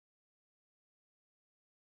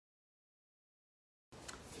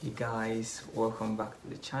Hey guys, welcome back to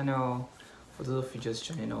the channel. For those of you just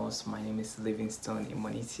joining us, my name is Livingstone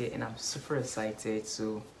Imonite and I'm super excited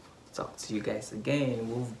to talk to you guys again.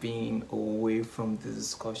 We've been away from the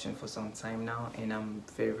discussion for some time now and I'm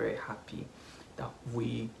very happy that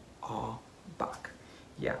we are back.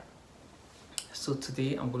 Yeah, so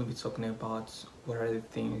today I'm going to be talking about what are the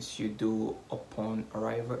things you do upon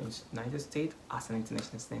arrival in the United States as an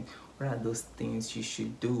international student. What are those things you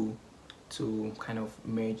should do to kind of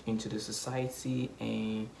merge into the society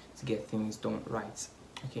and to get things done right?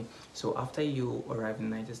 Okay, so after you arrive in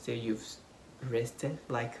the United States, you've rested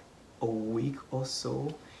like a week or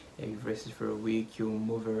so. You've rested for a week, you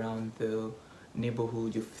move around the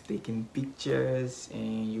neighborhood, you've taken pictures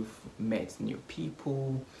and you've met new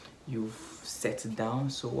people, you've settled down.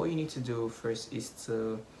 So what you need to do first is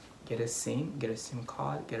to get a SIM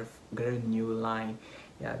card, get a new line.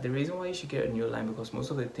 Yeah, the reason why you should get a new line because most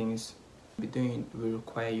of the things you'll be doing will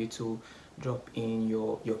require you to drop in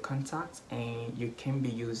your contacts, and you can be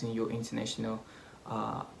using your international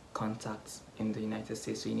contacts in the United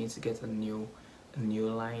States. So you need to get a new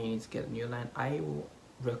line. You need to get a new line. I will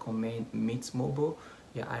recommend Mint Mobile.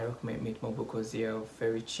 Yeah, I recommend Mint Mobile because they are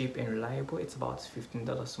very cheap and reliable. It's about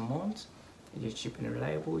 $15 a month. It's cheap and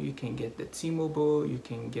reliable. You can get the T-Mobile. You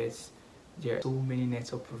can get, there are so many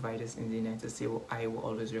network providers in the United States. I will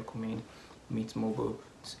always recommend Mint Mobile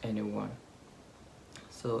to anyone.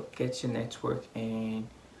 So get your network, and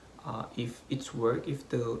if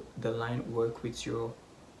the line work with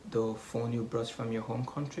the phone you brought from your home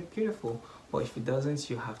country, beautiful. But if it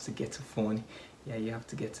doesn't, you have to get a phone. Yeah, you have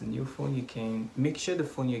to get a new phone. You can make sure the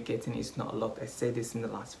phone you're getting is not locked. I said this in the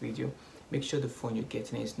last video. Make sure the phone you're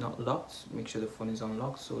getting is not locked. Make sure the phone is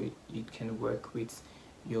unlocked so it can work with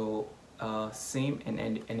your SIM and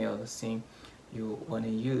any other SIM you want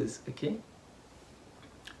to use. Okay,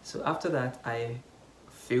 so after that, I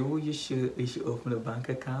feel you should open a bank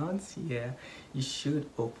account. Yeah, you should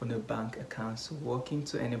open a bank account. So walk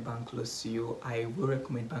into any bank close to you. I will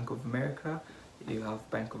recommend Bank of America. You have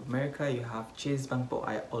Bank of America, you have Chase Bank, but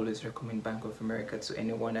I always recommend Bank of America to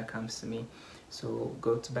anyone that comes to me. So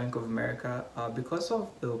go to Bank of America. Because of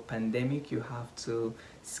the pandemic, you have to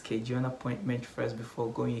schedule an appointment first before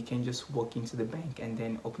going. You can just walk into the bank and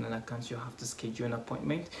then open an account. You have to schedule an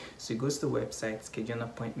appointment. So you go to the website, schedule an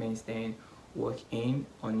appointment, then walk in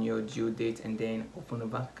on your due date and then open a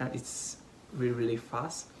bank account. It's really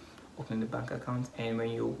fast. Open the bank account, and when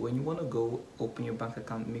you want to go open your bank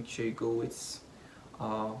account, make sure you go with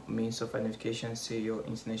means of identification, say your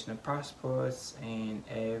international passports and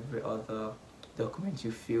every other document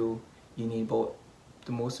you feel you need. But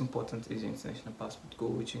the most important is your international passport. Go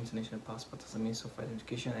with your international passport as a means of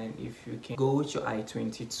identification, and if you can go with your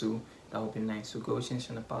I-22, that would be nice. So go with your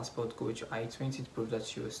international passport, go with your I-20 to prove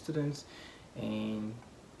that you're a student. And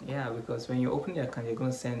yeah, because when you open the account, you're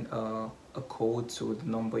going to send a code to the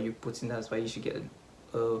number you put in. That's why you should get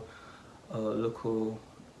a local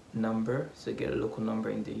number. So get a local number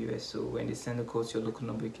in the US, so when they send the code to your local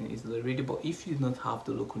number, you can easily read it. But if you don't have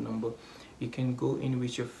the local number, you can go in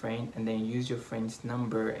with your friend and then use your friend's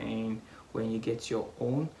number, and when you get your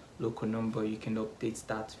own local number, you can update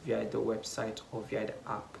that via the website or via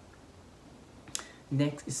the app.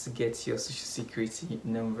 Next is to get your social security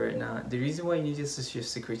number. Now, the reason why you need your social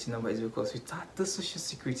security number is because without the social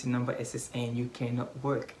security number SSN, you cannot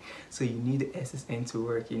work. So you need the SSN to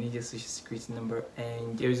work. You need your social security number,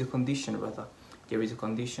 and there is a condition, rather. There is a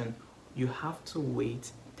condition. You have to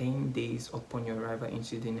wait 10 days upon your arrival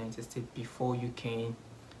into the United States before you can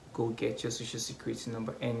go get your social security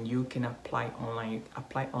number, and you can apply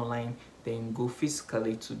online, then go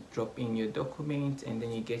physically to drop in your document, and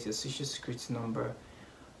then you get your social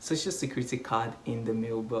security card in the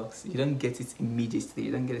mailbox. You don't get it immediately.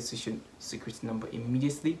 You don't get a social security number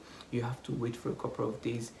immediately. You have to wait for a couple of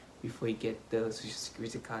days before you get the social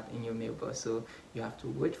security card in your mailbox. So you have to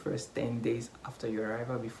wait first 10 days after your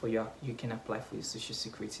arrival before you can apply for your social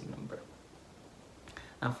security number.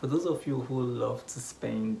 And for those of you who love to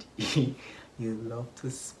spend, you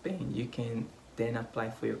can then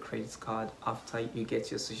apply for your credit card after you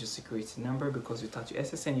get your social security number, because without your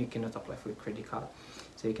SSN, you cannot apply for a credit card.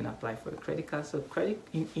 So you can apply for a credit card. So credit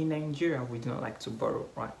in Nigeria, we do not like to borrow,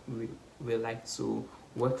 right? We like to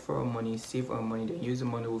work for our money, save our money, then use the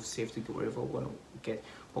money we've saved to get whatever we want to get.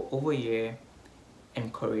 But over here,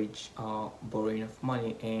 encourage borrowing of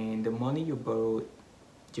money, and the money you borrow,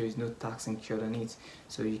 there is no tax incurred on it.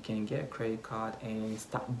 So you can get a credit card and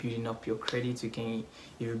start building up your credit. If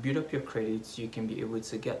you build up your credit, you can be able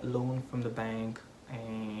to get loan from the bank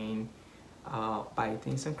and buy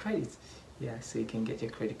things on credit. Yeah, so you can get your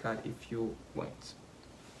credit card if you want.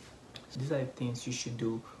 These are the things you should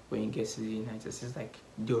do when you get to the United States, like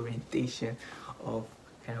the orientation of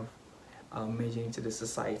kind of merging into the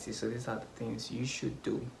society. So these are the things you should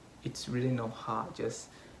do. It's really not hard. Just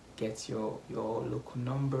get your local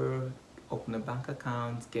number, open a bank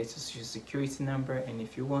account, get your social security number, and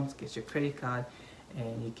if you want, get your credit card,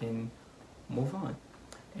 and you can move on.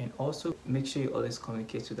 And also make sure you always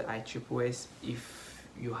communicate with the ISSS. If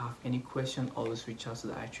you have any question, always reach out to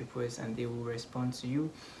the ISSS and they will respond to you.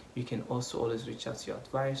 You can also always reach out to your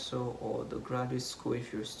advisor or the graduate school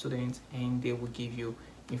if you're a student, and they will give you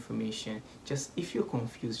information. Just if you're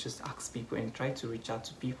confused, just ask people and try to reach out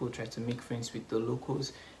to people, try to make friends with the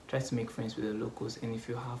locals, and if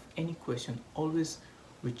you have any question, always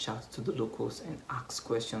reach out to the locals and ask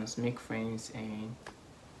questions, make friends, and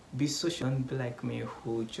be social. Don't be like me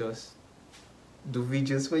who just do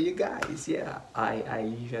videos for you guys. Yeah, I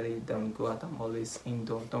usually don't go out, I'm always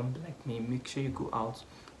indoor. Don't be like me, make sure you go out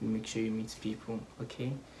and make sure you meet people.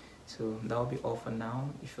 Okay, so that will be all for now.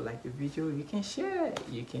 If you like the video, you can share,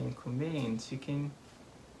 you can comment, you can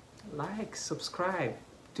like, subscribe,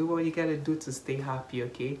 do what you gotta do to stay happy.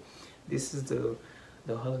 Okay, this is the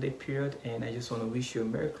holiday period, and I just want to wish you a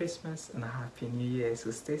Merry Christmas and a Happy New Year.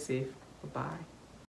 So stay safe. Bye bye.